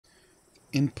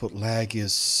input lag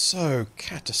is so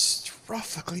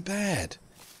catastrophically bad.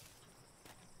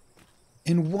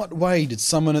 In what way did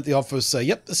someone at the office say,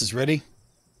 yep, this is ready?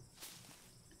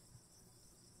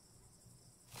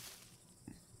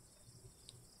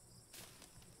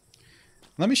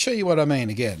 Let me show you what I mean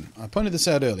again. I pointed this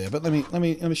out earlier, but let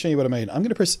me show you what I mean. I'm going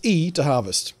to press E to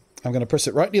harvest. I'm going to press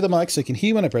it right near the mic so you can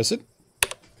hear when I press it.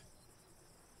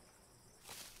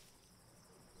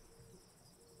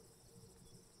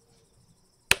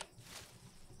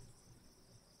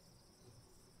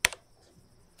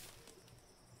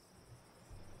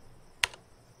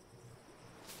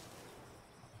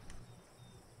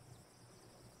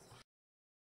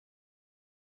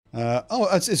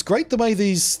 It's great the way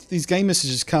these game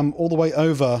messages come all the way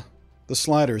over the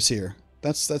sliders here.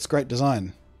 That's great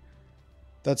design.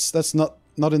 That's not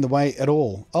in the way at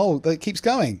all. Oh, that keeps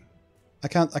going. I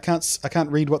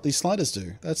can't read what these sliders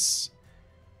do. That's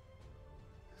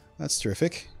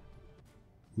terrific.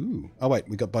 Ooh. Oh wait,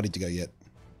 we got Buddy to go yet.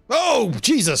 Oh,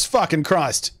 Jesus fucking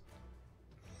Christ.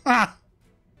 Ah.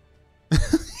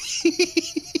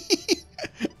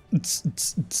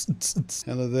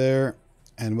 Hello there.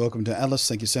 And welcome to Alice.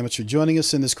 Thank you so much for joining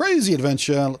us in this crazy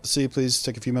adventure. Let's see, please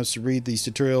take a few moments to read these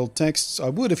tutorial texts. I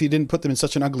would if you didn't put them in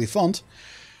such an ugly font.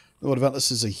 The world of Atlas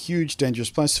is a huge,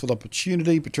 dangerous place full of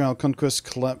opportunity, betrayal, conquest,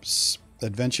 collapse,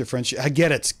 adventure, friendship. I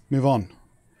get it. Move on.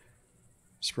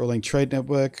 Sprawling trade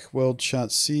network, world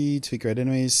chart C, two great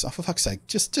enemies. Oh, for fuck's sake.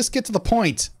 Just get to the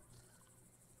point.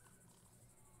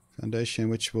 Foundation,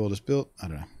 which world is built? I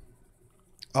don't know.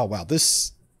 Oh, wow.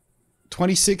 This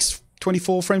 26,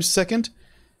 24 frames a second?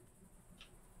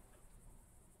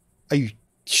 Are you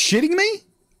shitting me?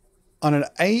 On an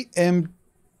AMD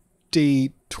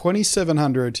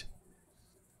 2700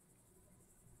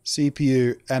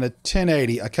 CPU and a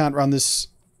 1080, I can't run this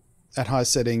at high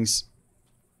settings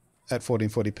at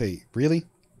 1440p. Really?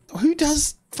 Who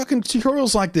does fucking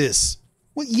tutorials like this?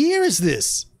 What year is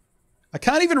this? I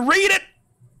can't even read it!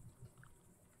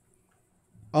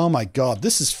 Oh my god,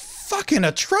 this is fucking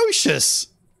atrocious!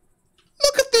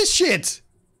 Look at this shit!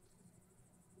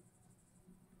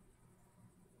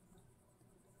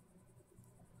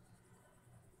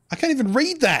 I can't even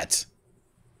read that!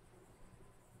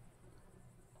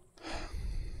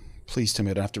 Please tell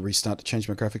me I don't have to restart to change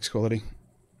my graphics quality.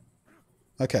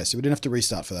 Okay, so we didn't have to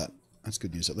restart for that. That's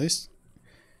good news at least.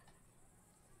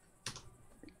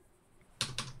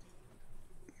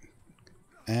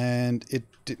 And it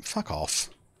did... Fuck off.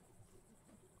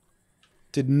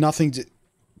 Did nothing to...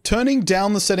 Turning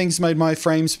down the settings made my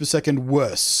frames per second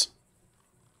worse.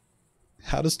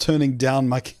 How does turning down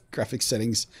my graphics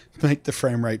settings make the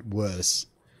frame rate worse?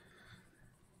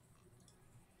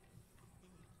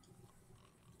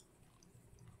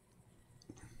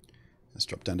 Let's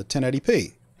drop down to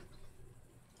 1080p.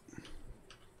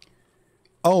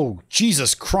 Oh,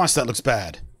 Jesus Christ, that looks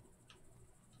bad.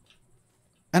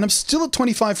 And I'm still at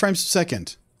 25 frames per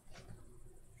second.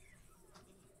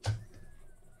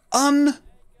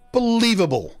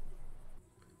 Unbelievable.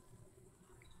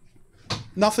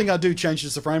 Nothing I do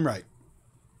changes the frame rate.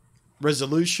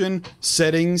 Resolution,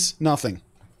 settings, nothing.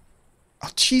 Oh,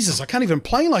 Jesus, I can't even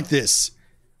play like this.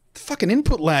 The fucking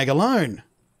input lag alone.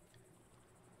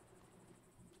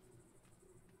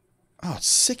 Oh, it's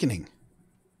sickening.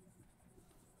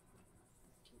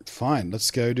 Fine,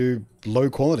 let's go to low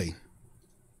quality.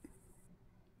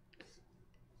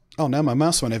 Oh, now my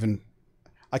mouse won't even...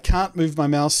 I can't move my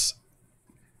mouse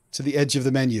to the edge of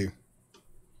the menu.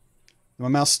 My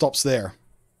mouse stops there.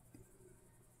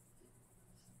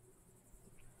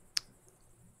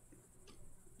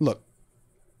 Look.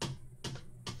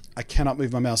 I cannot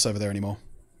move my mouse over there anymore.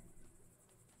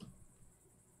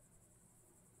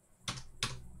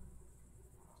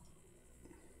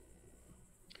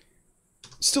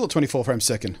 Still at 24 frames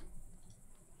per second.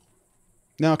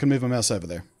 Now I can move my mouse over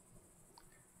there.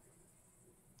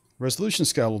 Resolution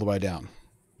scale all the way down.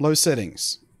 Low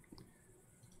settings.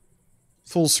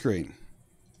 Full screen.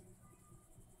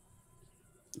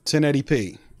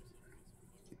 1080p.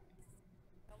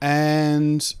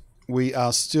 And we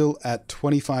are still at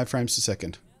 25 frames per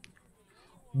second.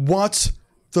 What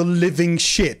the living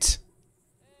shit?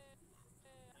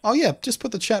 Oh yeah, just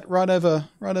put the chat right over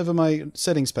my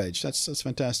settings page. That's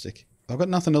fantastic. I've got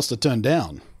nothing else to turn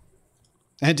down.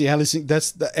 Anti-aliasing,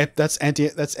 that's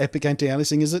epic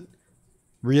anti-aliasing, is it?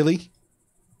 Really?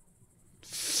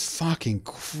 Fucking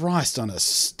Christ on a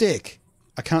stick.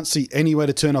 I can't see any way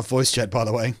to turn off voice chat, by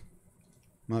the way.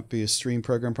 Might be a stream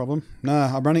program problem. No,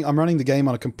 I'm running the game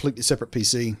on a completely separate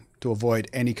PC to avoid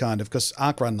any kind of, because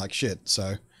Ark run like shit,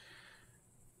 so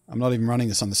I'm not even running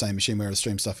this on the same machine where I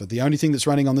stream stuff. The only thing that's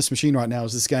running on this machine right now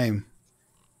is this game.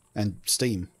 And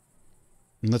Steam.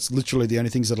 And that's literally the only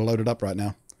things that are loaded up right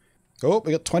now. Oh,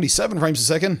 we got 27 frames a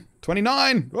second.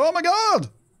 29! Oh my god!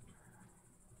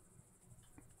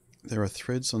 There are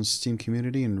threads on Steam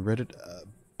community and Reddit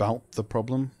about the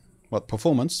problem. What,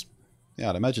 performance? Yeah,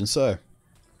 I'd imagine so.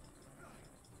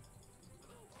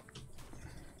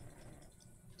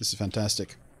 This is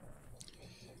fantastic.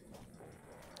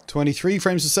 23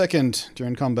 frames a second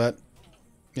during combat.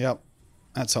 Yep,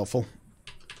 that's helpful.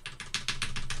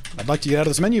 I'd like to get out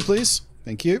of this menu, please.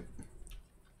 Thank you.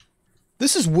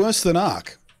 This is worse than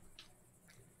Ark.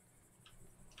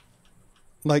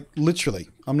 Like, literally.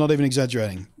 I'm not even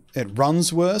exaggerating. It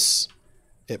runs worse.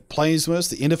 It plays worse.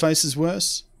 The interface is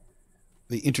worse.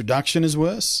 The introduction is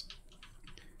worse.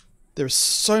 There is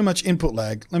so much input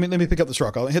lag. Let me pick up this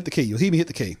rock. I'll hit the key. You'll hear me hit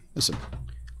the key. Listen.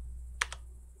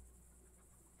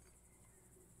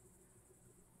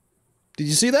 Did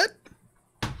you see that?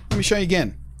 Let me show you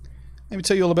again. Let me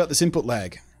tell you all about this input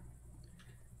lag.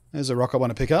 There's a rock I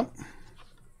want to pick up.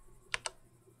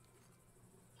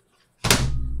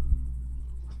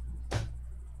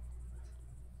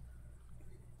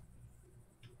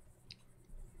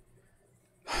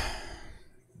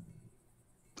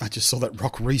 I just saw that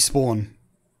rock respawn.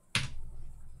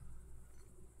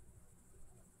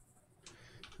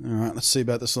 Alright, let's see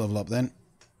about this level up then.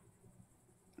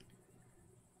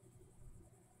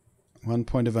 1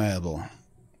 point available.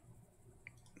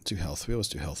 2 health. We always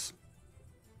do health.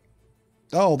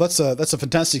 Oh, that's a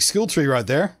fantastic skill tree right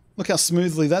there. Look how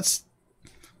smoothly that's...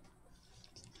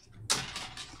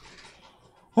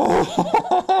 Fucking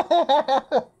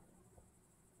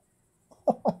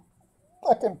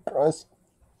Christ.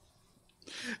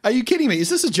 Are you kidding me? Is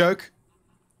this a joke?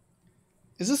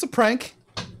 Is this a prank?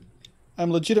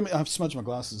 I'm legitimate. I've smudged my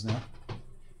glasses now.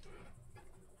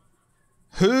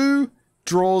 Who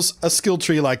draws a skill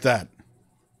tree like that?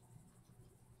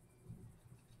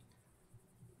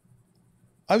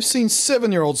 I've seen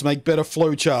 7-year-olds make better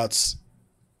flowcharts.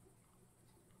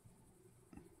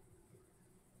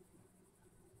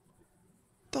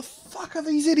 The fuck are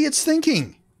these idiots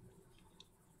thinking?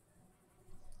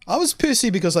 I was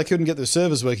pissy because I couldn't get the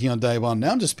servers working on day one.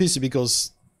 Now I'm just pissy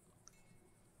because...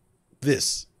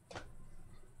 this.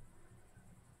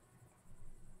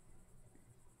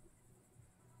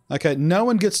 Okay, no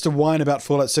one gets to whine about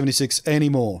Fallout 76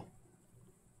 anymore.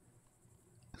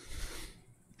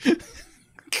 What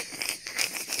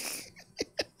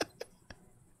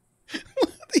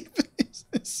even is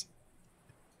this?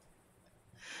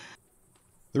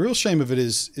 The real shame of it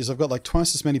is I've got like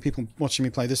twice as many people watching me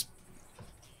play this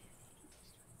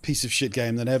piece of shit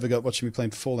game than I ever got watching me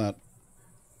playing Fallout.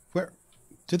 Where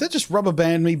did that just rubber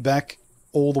band me back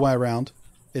all the way around?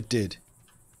 It did.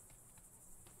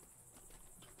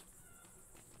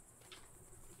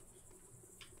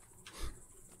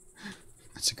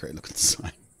 That's a great looking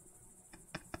sign.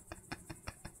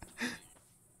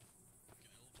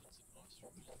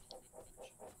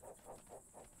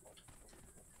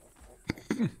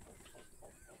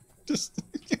 Just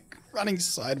running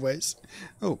sideways.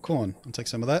 Oh, corn. I'll take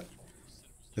some of that.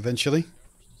 Eventually.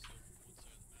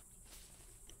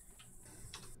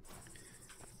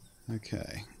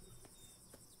 Okay.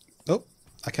 Oh,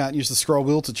 I can't use the scroll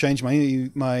wheel to change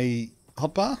my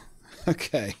hotbar?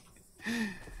 Okay.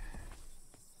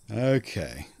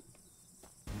 Okay.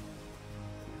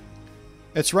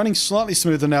 It's running slightly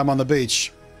smoother now I'm on the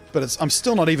beach, but I'm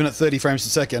still not even at 30 frames a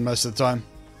second most of the time.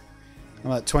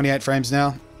 I'm at 28 frames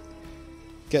now.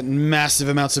 Getting massive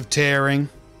amounts of tearing.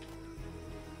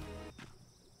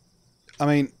 I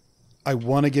mean, I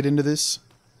want to get into this.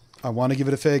 I want to give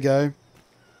it a fair go,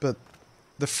 but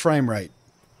the frame rate.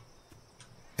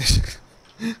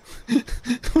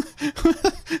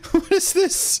 What is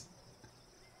this?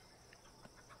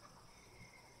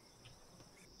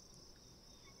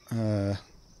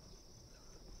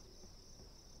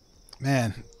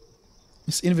 Man,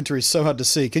 this inventory is so hard to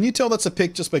see. Can you tell that's a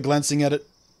pic just by glancing at it?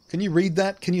 Can you read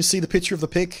that? Can you see the picture of the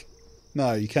pic?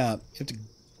 No, you can't. You have to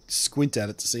squint at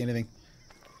it to see anything.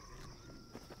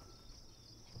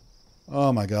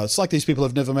 Oh my god, it's like these people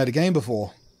have never made a game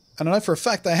before. And I know for a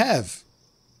fact they have.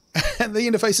 And the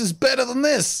interface is better than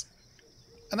this.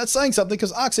 And that's saying something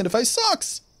because Ark's interface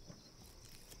sucks.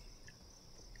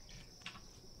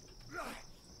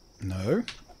 No.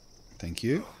 Thank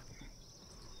you.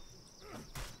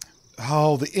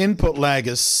 Oh, the input lag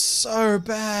is so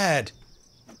bad.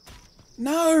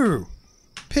 No!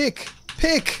 Pick!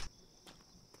 Pick!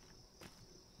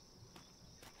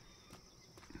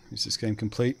 Is this game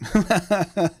complete?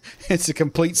 It's a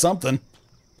complete something.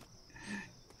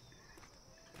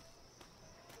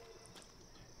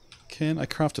 Can I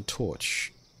craft a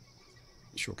torch?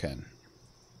 Sure can.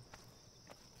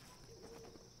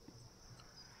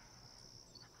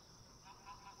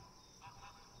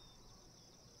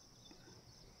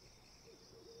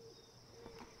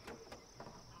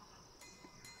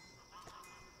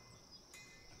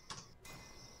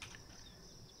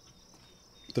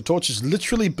 The torch is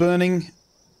literally burning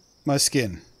my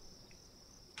skin.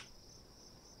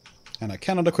 And I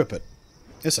cannot equip it.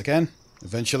 Yes, I can.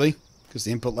 Eventually. Because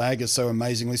the input lag is so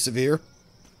amazingly severe.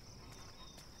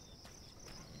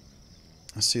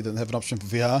 I see that they have an option for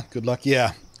VR. Good luck.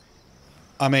 Yeah.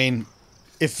 I mean,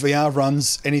 if VR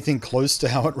runs anything close to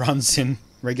how it runs in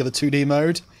regular 2D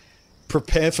mode,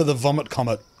 prepare for the vomit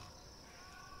comet.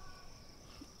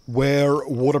 Wear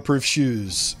waterproof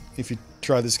shoes if you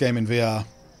try this game in VR.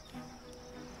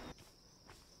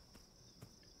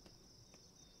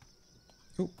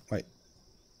 Oh, wait.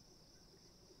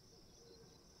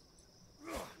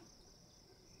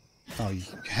 Oh, you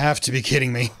have to be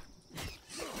kidding me.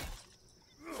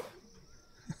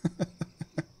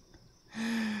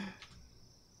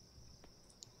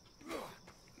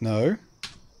 No.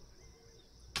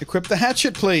 Equip the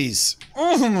hatchet, please.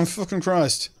 Oh, my fucking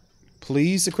Christ.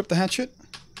 Please equip the hatchet.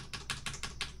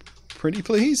 Pretty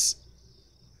please.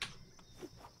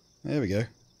 There we go.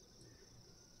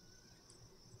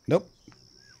 Nope.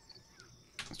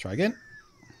 Let's try again.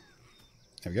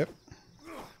 There we go.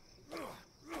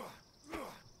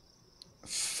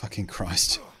 Fucking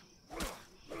Christ.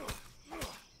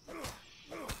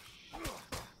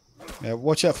 Yeah,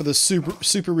 watch out for the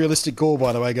super realistic gore,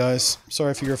 by the way, guys. Sorry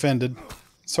if you're offended.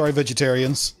 Sorry,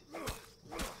 vegetarians.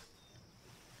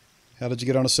 How did you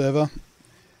get on a server?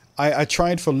 I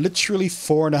tried for literally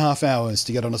 4.5 hours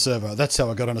to get on a server. That's how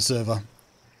I got on a server.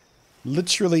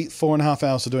 Literally 4.5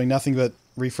 hours of doing nothing but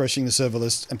refreshing the server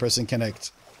list and pressing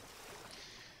connect.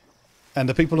 And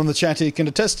the people in the chat here can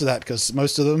attest to that, because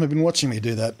most of them have been watching me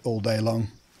do that all day long.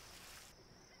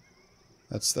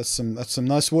 That's some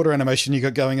nice water animation you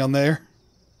got going on there.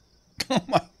 Oh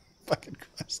my fucking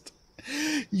Christ.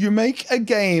 You make a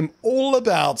game all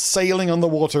about sailing on the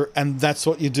water, and that's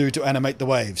what you do to animate the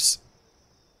waves.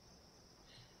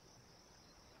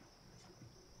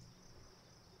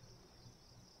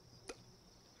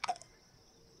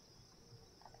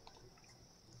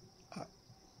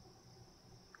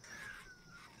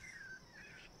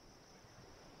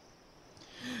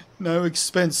 No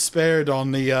expense spared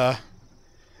on the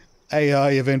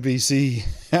AI of NPC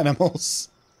animals.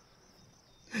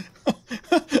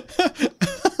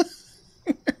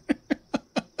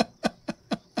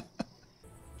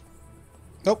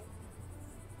 Nope.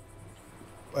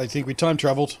 I think we time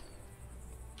traveled.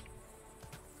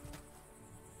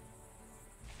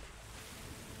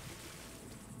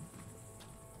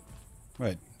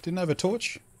 Wait, didn't I have a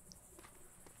torch?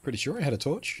 Pretty sure I had a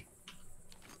torch.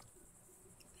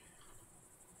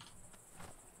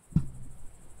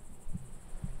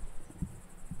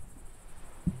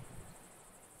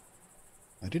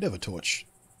 I did have a torch.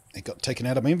 It got taken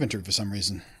out of my inventory for some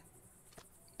reason.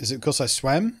 Is it because I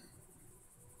swam?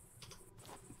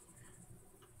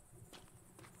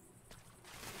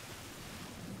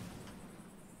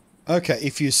 Okay,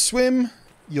 if you swim,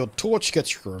 your torch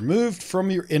gets removed from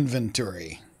your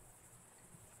inventory.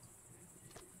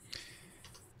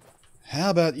 How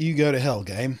about you go to hell,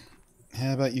 game?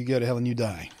 How about you go to hell and you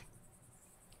die?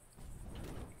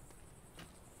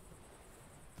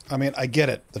 I mean, I get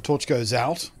it. The torch goes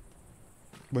out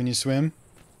when you swim,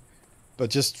 but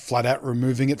just flat out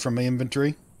removing it from my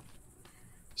inventory.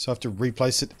 So I have to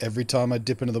replace it every time I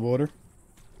dip into the water.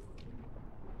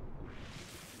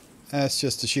 That's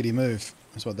just a shitty move.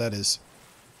 That's what that is.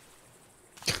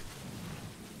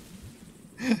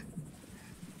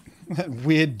 That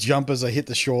weird jump as I hit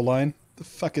the shoreline. The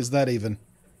fuck is that even?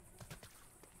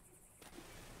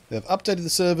 They've updated the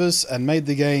servers and made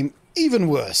the game even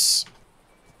worse.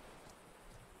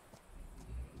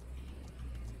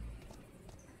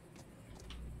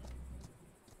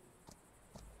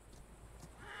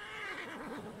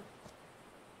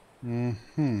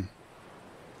 Mm-hmm.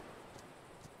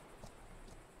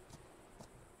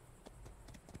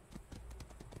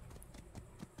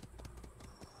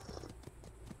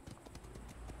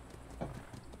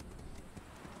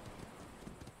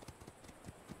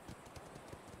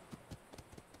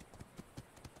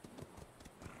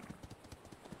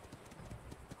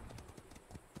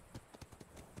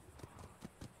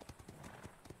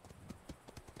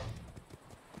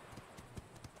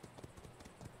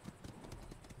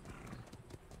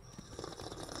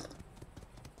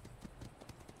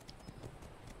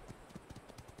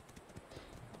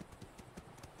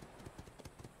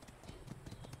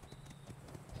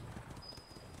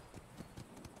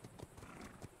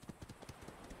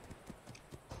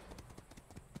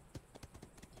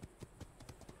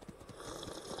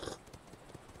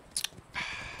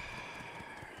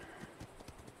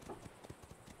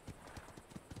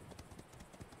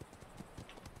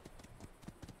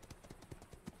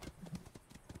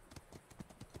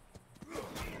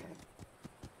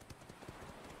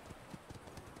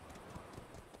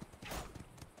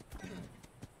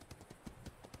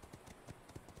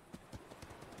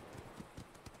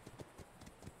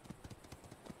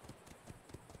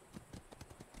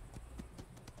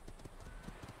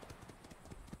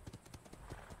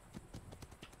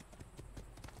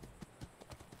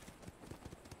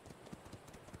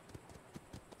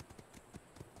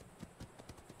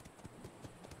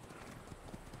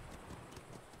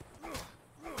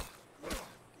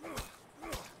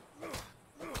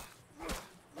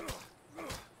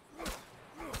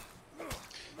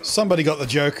 Somebody got the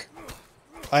joke.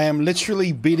 I am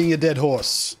literally beating a dead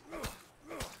horse.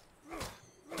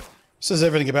 Says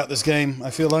everything about this game,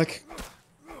 I feel like.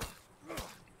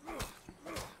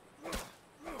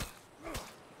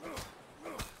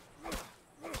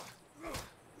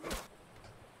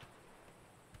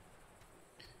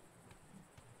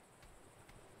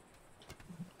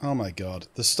 Oh my god,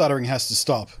 the stuttering has to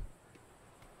stop.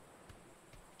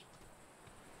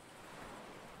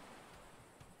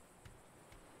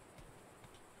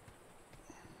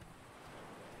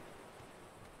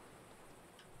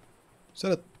 Is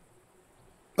that a...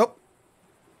 Oh!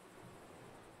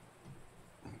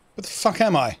 What the fuck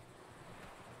am I?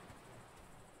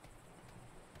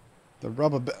 The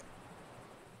rubber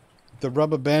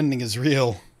banding is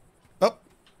real. Oh!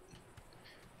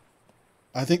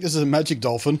 I think this is a magic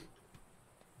dolphin.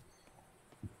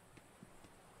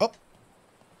 Oh!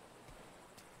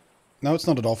 No, it's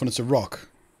not a dolphin, it's a rock.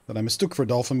 That I mistook for a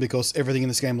dolphin because everything in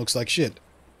this game looks like shit.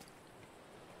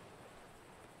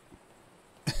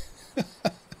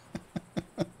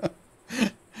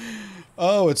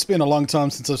 Oh, it's been a long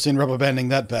time since I've seen rubber banding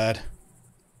that bad.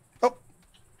 Oh!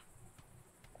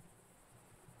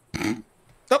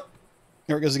 Oh!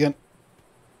 Here it goes again.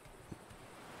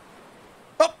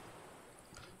 Oh!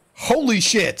 Holy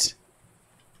shit!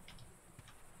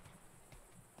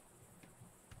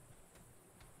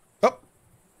 Oh!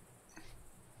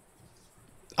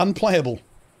 Unplayable.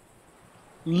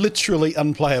 Literally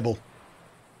unplayable.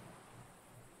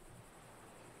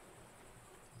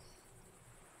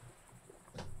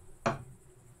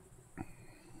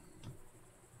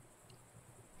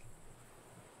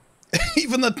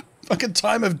 Even the fucking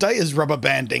time of day is rubber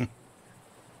banding.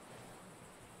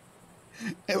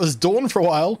 It was dawn for a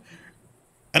while,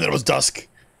 and then it was dusk.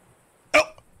 Oh!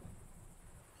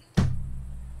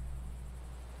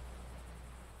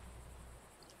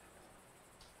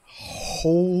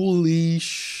 Holy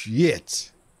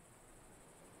shit.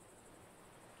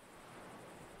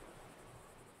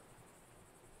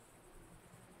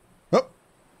 Oh!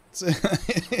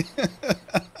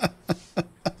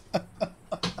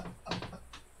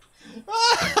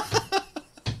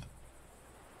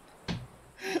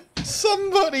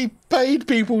 Somebody paid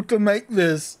people to make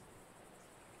this.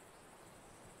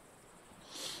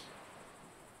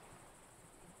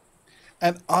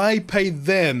 And I paid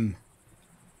them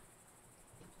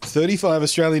 35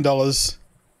 Australian dollars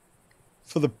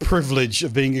for the privilege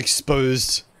of being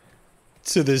exposed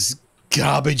to this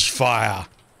garbage fire.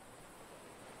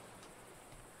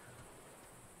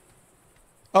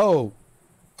 Oh.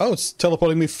 Oh, it's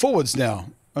teleporting me forwards now.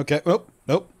 Okay. Oh,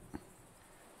 nope.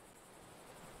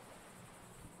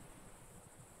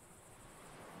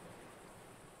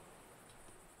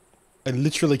 I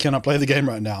literally cannot play the game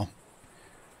right now.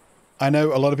 I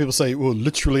know a lot of people say, well,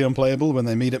 literally unplayable when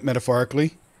they mean it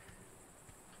metaphorically.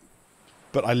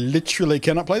 But I literally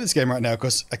cannot play this game right now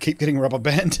because I keep getting rubber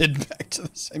banded back to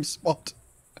the same spot.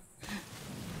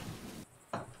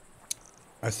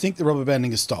 I think the rubber banding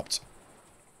has stopped.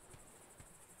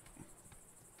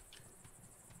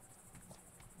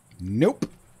 Nope.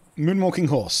 Moonwalking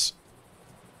horse.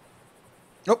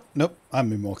 Oh, nope. I'm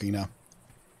moonwalking now.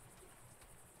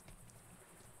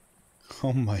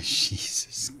 Oh my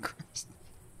Jesus Christ.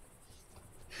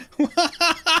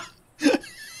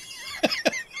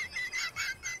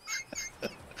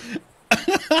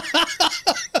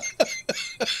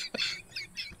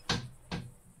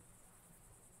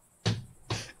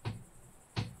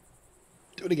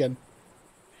 Do it again.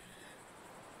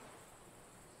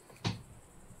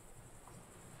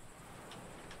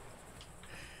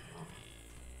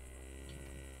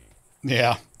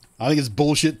 Yeah, I think it's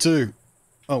bullshit too.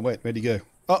 Oh, wait, where'd he go?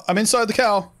 Oh, I'm inside the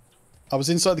cow. I was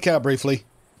inside the cow briefly.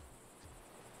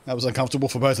 That was uncomfortable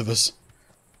for both of us.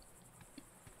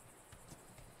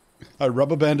 I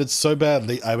rubber banded so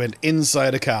badly, I went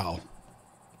inside a cow.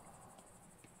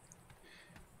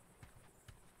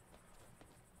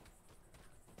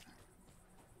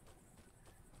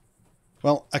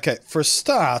 Well, okay, for a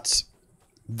start,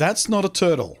 that's not a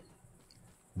turtle.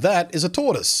 That is a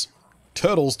tortoise.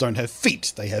 Turtles don't have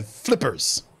feet, they have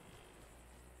flippers.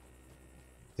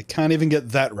 They can't even get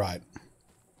that right.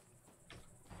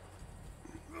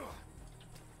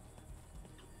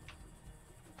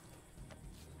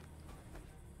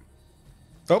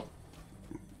 Oh.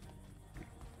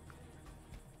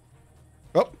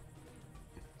 Oh.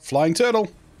 Flying turtle.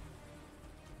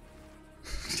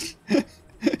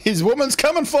 His woman's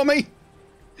coming for me!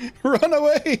 Run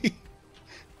away!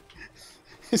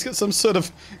 He's got some sort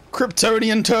of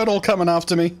Kryptonian turtle coming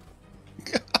after me.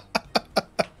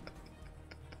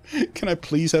 Can I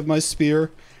please have my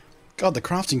spear? God, the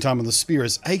crafting time on the spear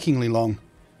is achingly long.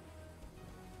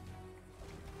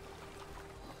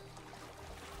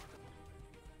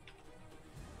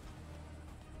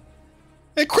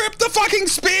 Equip the fucking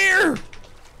spear!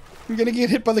 I'm gonna get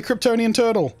hit by the Kryptonian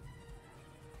turtle.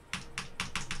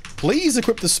 Please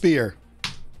equip the spear.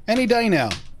 Any day now.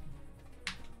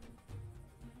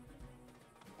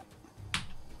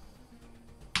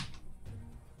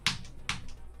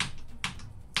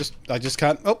 I just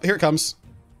can't. Oh, here it comes.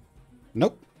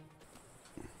 Nope.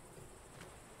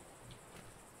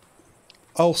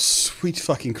 Oh, sweet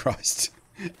fucking Christ.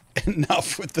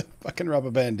 Enough with the fucking rubber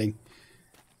banding.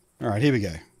 Alright, here we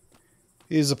go.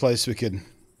 Here's a place we can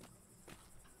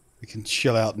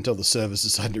chill out until the servers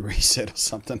decide to reset or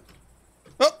something.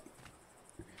 Oh!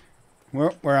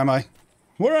 Where am I?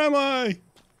 Where am I?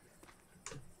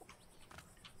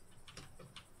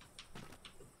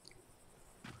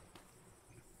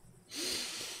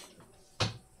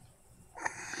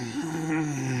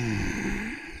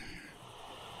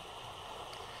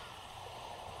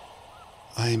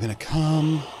 I am in a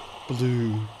calm,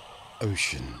 blue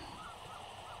ocean.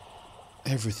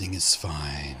 Everything is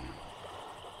fine.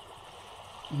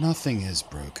 Nothing is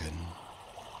broken.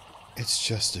 It's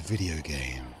just a video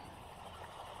game.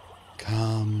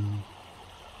 Calm,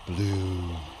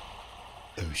 blue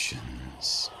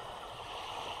oceans.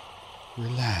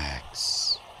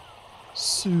 Relax.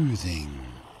 Soothing.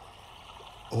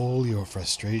 All your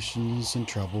frustrations and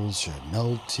troubles are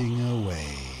melting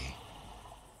away.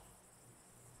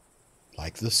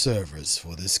 Like the servers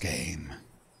for this game.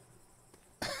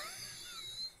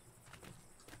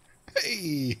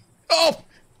 Hey! Oh!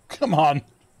 Come on!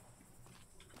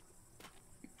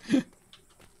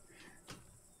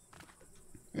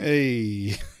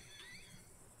 Hey!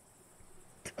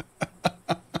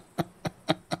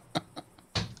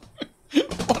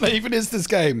 What even is this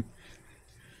game?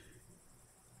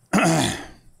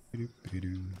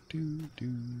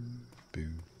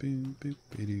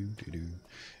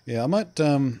 Yeah, I might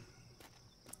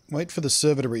wait for the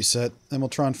server to reset, then we'll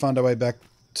try and find our way back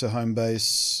to home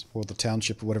base, or the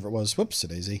township, or whatever it was. Whoops,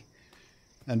 it easy.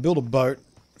 And build a boat,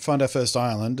 find our first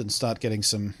island, and start getting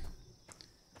some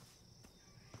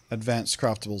advanced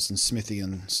craftables and smithy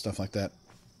and stuff like that.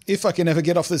 If I can ever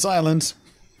get off this island,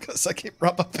 because I keep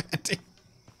rubber banding.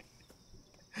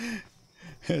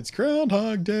 It's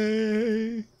Groundhog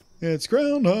Day. It's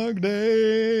Groundhog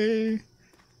Day.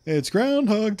 It's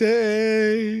Groundhog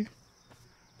Day.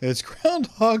 It's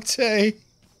Groundhog Day.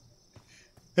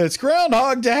 It's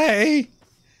Groundhog Day.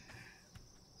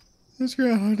 It's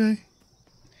Groundhog Day.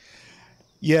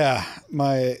 Yeah,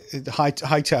 my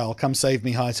Hightail, come save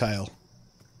me, Hightail.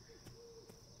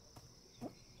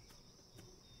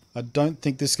 I don't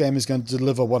think this game is going to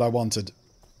deliver what I wanted.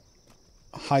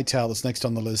 Hightail is next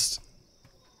on the list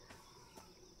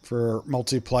for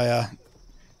multiplayer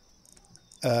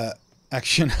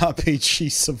action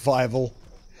RPG survival.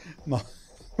 My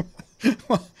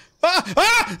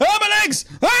legs!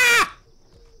 Ah!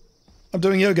 I'm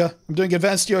doing yoga. I'm doing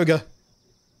advanced yoga.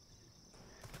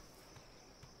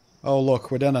 Oh, look,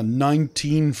 we're down to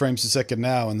 19 frames a second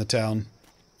now in the town.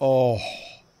 Oh.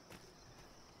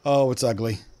 Oh, it's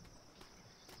ugly.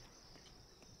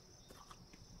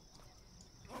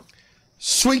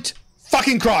 Sweet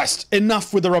fucking Christ!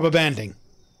 Enough with the rubber banding.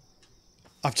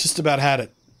 I've just about had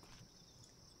it.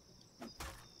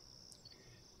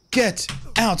 Get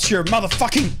out your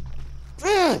motherfucking...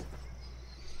 Ugh.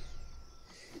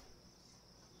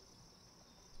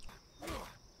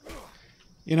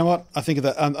 You know what? I think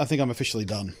I'm officially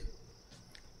done.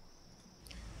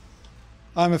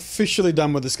 I'm officially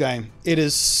done with this game. It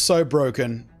is so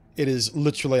broken. It is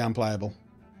literally unplayable.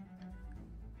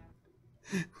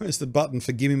 Where's the button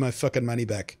for give me my fucking money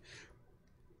back?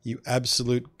 You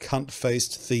absolute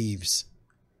cunt-faced thieves.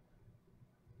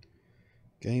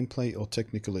 Gameplay or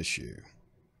technical issue.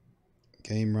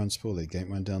 Game runs poorly.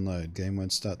 Game won't download. Game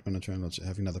won't start when I try and launch it.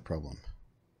 Having another problem.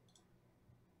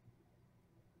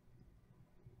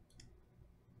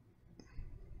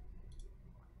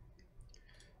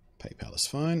 PayPal is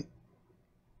fine.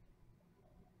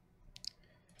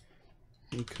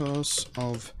 Because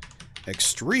of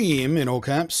extreme, in all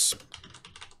caps,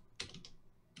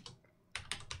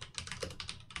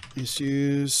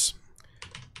 issues,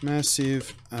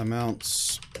 massive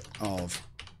amounts of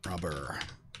rubber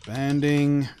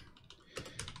banding,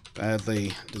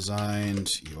 badly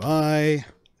designed UI,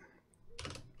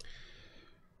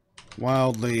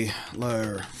 wildly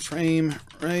low frame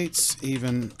rates,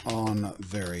 even on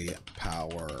very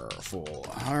powerful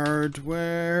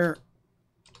hardware.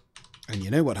 And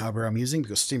you know what hardware I'm using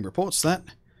because Steam reports that.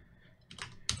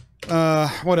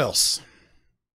 What else?